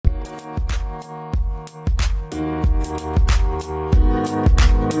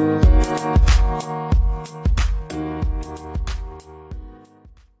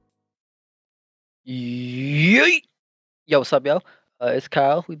Yo, what's up, yo? It's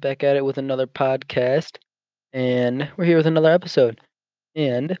Kyle. We back at it with another podcast, and we're here with another episode.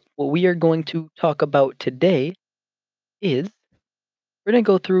 And what we are going to talk about today is we're gonna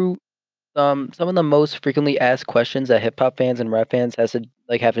go through some of the most frequently asked questions that hip hop fans and rap fans has to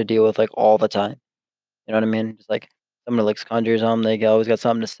have to deal with all the time. You know what I mean? Just like someone like conjures them, they always got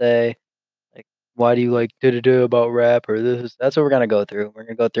something to say. Like, why do you like da da da about rap or this? That's what we're gonna go through. We're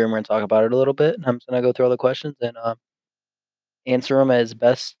gonna go through and we're gonna talk about it a little bit. And I'm just gonna go through all the questions and answer them as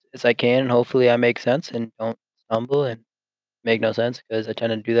best as I can, and hopefully I make sense and don't stumble and make no sense because I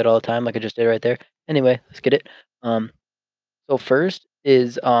tend to do that all the time, like I just did right there. Anyway, let's get it. Um, so first thing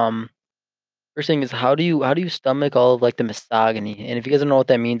is how do you stomach all of the misogyny? And if you guys don't know what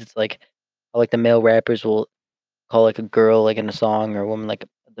that means, it's like how the male rappers will call a girl in a song or a woman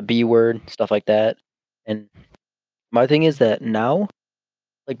the B word, stuff like that. And my thing is that now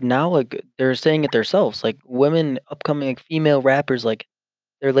they're saying it themselves. Like women, upcoming female rappers,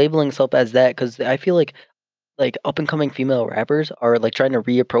 they're labeling themselves as that because I feel like up and coming female rappers are trying to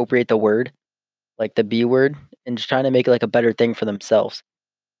reappropriate the word, like the B word, and just trying to make it a better thing for themselves.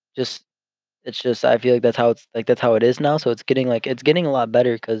 Just it's just I feel like that's how it is now. So it's getting a lot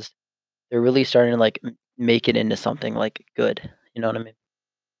better because they're really starting to make it into something good. You know what I mean?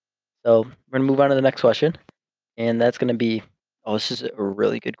 So we're gonna move on to the next question, and that's gonna be this is a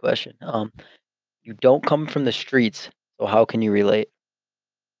really good question. You don't come from the streets, so how can you relate?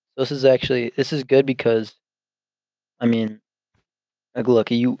 So this is good because I mean, look,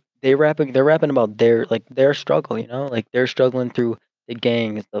 they're rapping about their struggle, they're struggling through the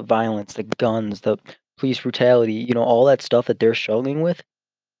gangs, the violence, the guns, the police brutality, all that stuff that they're struggling with.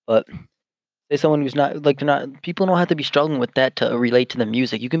 But say someone who's not they're not people don't have to be struggling with that to relate to the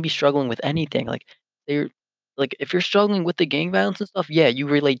music. You can be struggling with anything. They're if you're struggling with the gang violence and stuff, yeah, you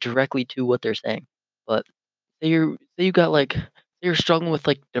relate directly to what they're saying. But say you got say you're struggling with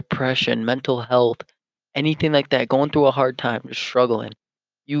depression, mental health, anything like that, going through a hard time, just struggling.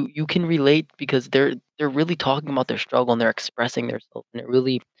 You can relate because they're really talking about their struggle and they're expressing themselves and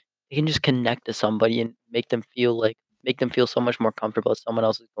it can just connect to somebody and make them feel so much more comfortable if someone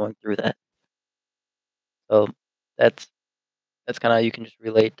else is going through that. So that's that's kinda how you can just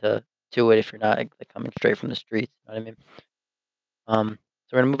relate to it if you're not coming straight from the streets, you know what I mean?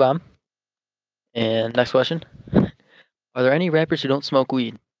 So we're gonna move on. And next question. Are there any rappers who don't smoke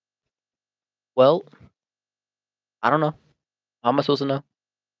weed? Well, I don't know. How am I supposed to know?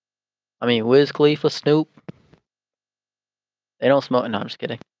 I mean, Wiz Khalifa, Snoop, they don't smoke. No, I'm just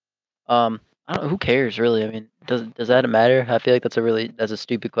kidding. I don't. Who cares really? I mean, does that matter? I feel like that's a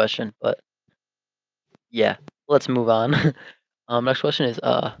stupid question. But yeah, let's move on. Next question is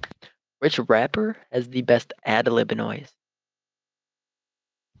which rapper has the best ad lib noise?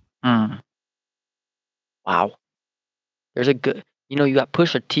 Hmm. Wow. There's a good. You got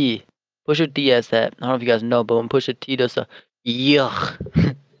Pusha T. Pusha T has that. I don't know if you guys know, but when Pusha T does the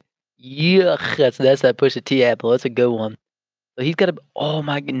yuck, yuck, that's that Pusha T ad. But that's a good one. So he's got a. Oh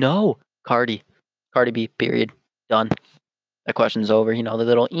my no, Cardi, Cardi B. Period. Done. That question's over. The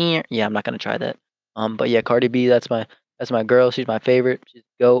little yeah, I'm not gonna try that. But yeah, Cardi B, that's my girl. She's my favorite. She's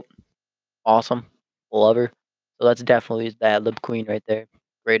goat. Awesome. Love her. So that's definitely the ad lib queen right there.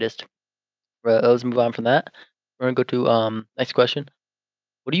 Greatest. Right, let's move on from that. We're gonna go to next question.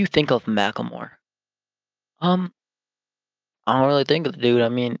 What do you think of Macklemore? Um, I don't really think of the dude. I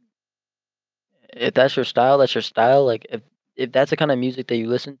mean, if that's your style, that's your style. If that's the kind of music that you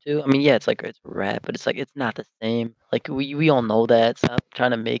listen to, I mean, yeah, it's rap, but it's not the same. We all know that. Stop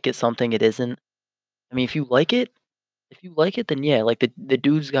trying to make it something it isn't. I mean, if you like it, then yeah, the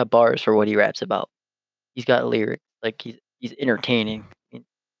dude's got bars for what he raps about. He's got lyrics. He's entertaining. I mean,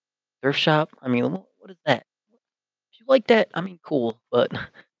 Thrift Shop. I mean, what is that? If you like that, I mean, cool. But I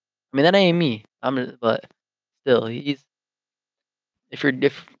mean, that ain't me. But still, he's if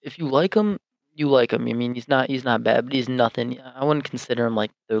you like him, you like him. I mean, he's not bad, but he's nothing. I wouldn't consider him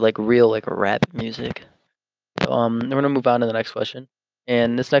they're real rap music. So, we're gonna move on to the next question,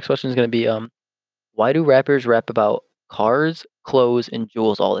 and this next question is gonna be why do rappers rap about cars, clothes, and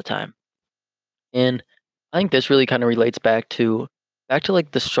jewels all the time? And I think this really kind of relates back to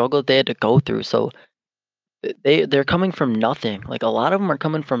the struggle they had to go through. So they're coming from nothing. Like a lot of them are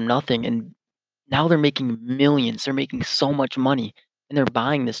coming from nothing, and now they're making millions. They're making so much money, and they're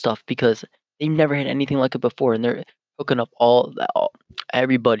buying this stuff because they never had anything like it before, and they're hooking up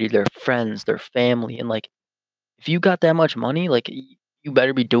everybody, their friends, their family, and if you got that much money, you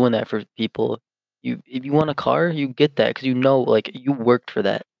better be doing that for people. If you want a car, you get that because you worked for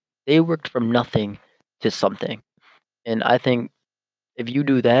that. They worked from nothing to something, and I think if you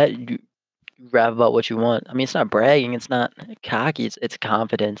do that, you you rap about what you want. I mean, it's not bragging, it's not cocky, it's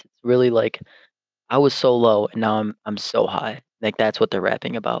confidence. It's really like, "I was so low and now I'm so high." Like, that's what they're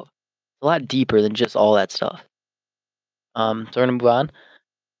rapping about. It's a lot deeper than just all that stuff. So we're gonna move on.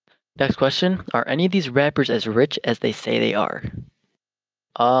 Next question, are any of these rappers as rich as they say they are?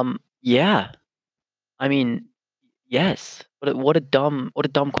 Yeah. I mean, yes. What a dumb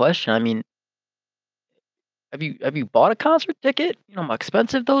question. I mean, have you bought a concert ticket? You know how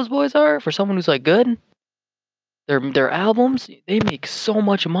expensive those boys are for someone who's, like, good? Their albums, they make so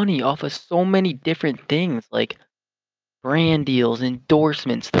much money off of so many different things, like brand deals,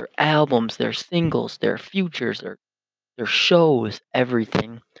 endorsements, their albums, their singles, their futures, their shows,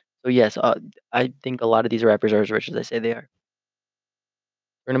 everything. So, yes, I think a lot of these rappers are as rich as they say they are.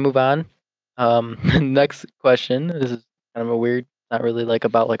 We're gonna move on. Next question, this is kind of a weird not really, like,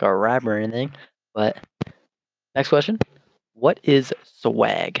 about, like, a rap or anything, but next question. What is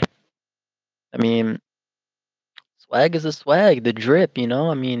swag? I mean, swag is a swag, the drip, you know?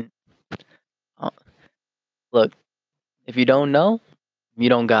 I mean, uh, look, if you don't know, you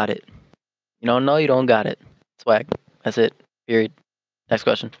don't got it. You don't know, you don't got it. Swag. That's it. Period. Next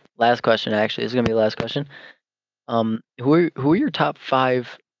question. Last question, actually. This is gonna be the last question. Who are your top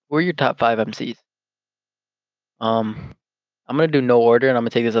 5 who are your top 5 MCs? Um, I'm gonna do no order, and I'm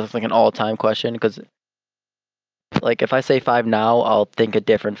gonna take this as, like, an all-time question because, like, if I say 5 now, I'll think a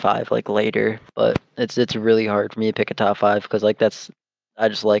different 5, like, later, but it's really hard for me to pick a top 5 because, like, that's I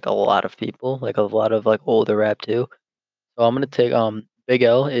just like a lot of people, like, a lot of, like, older rap too. So I'm gonna take, Big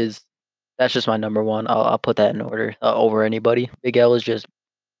L is that's just my number 1. I'll put that in order, over anybody. Big L is just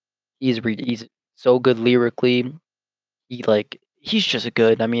he's so good lyrically. He's just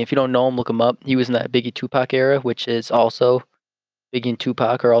good. I mean, if you don't know him, look him up. He was in that Biggie Tupac era, which is also Biggie and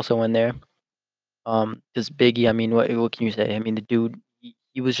Tupac are also in there. Because Biggie, I mean, what can you say? I mean, the dude,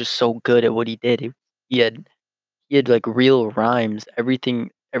 he was just so good at what he did. He had he had like real rhymes.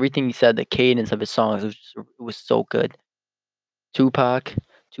 Everything he said, the cadence of his songs it was so good. Tupac,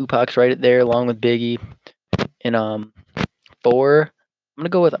 Tupac's right there along with Biggie. And 4, I'm not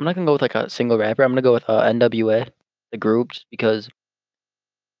gonna go with like a single rapper. I'm gonna go with NWA, the group, just because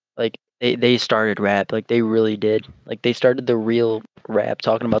like they started rap, like they really did. Like they started the real rap,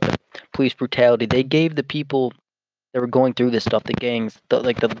 talking about the police brutality. They gave the people that were going through this stuff, the gangs,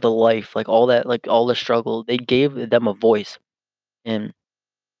 the life, like all that, like all the struggle. They gave them a voice, and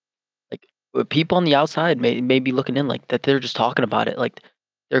like people on the outside may be looking in like that. They're just talking about it, like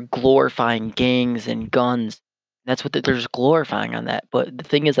they're glorifying gangs and guns. That's what they're just glorifying on that. But the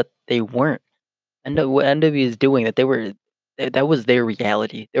thing is that they weren't. And what NW is doing that that was their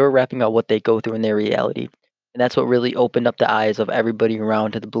reality. They were rapping about what they go through in their reality, and that's what really opened up the eyes of everybody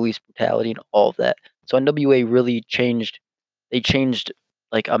around to the police brutality and all of that. So NWA really changed. They changed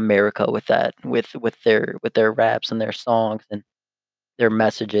like America with that, with their raps and their songs and their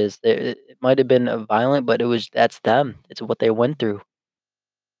messages. It might have been violent, but that's them. It's what they went through,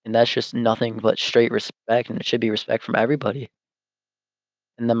 and that's just nothing but straight respect, and it should be respect from everybody.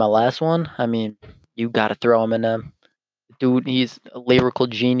 And then my last one, I mean, you got to throw him in them. Dude, he's a lyrical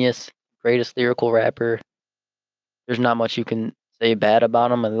genius, greatest lyrical rapper. There's not much you can say bad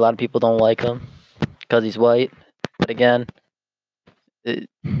about him, and a lot of people don't like him because he's white. But again, it,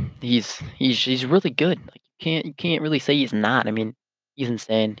 he's really good. Like you can't really say he's not. I mean, he's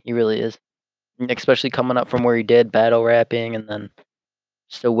insane. He really is. And especially coming up from where he did battle rapping, and then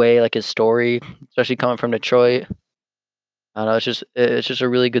just the way like his story, especially coming from Detroit. I don't know. It's just a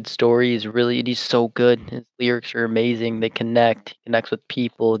really good story. He's so good. His lyrics are amazing. They connect. He connects with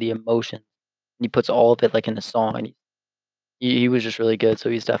people, the emotion. And he puts all of it like in a song. And he was just really good. So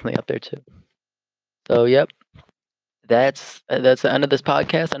he's definitely up there too. So yep, that's the end of this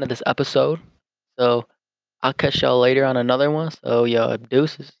podcast, end of this episode. So I'll catch y'all later on another one. So yo,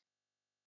 deuces.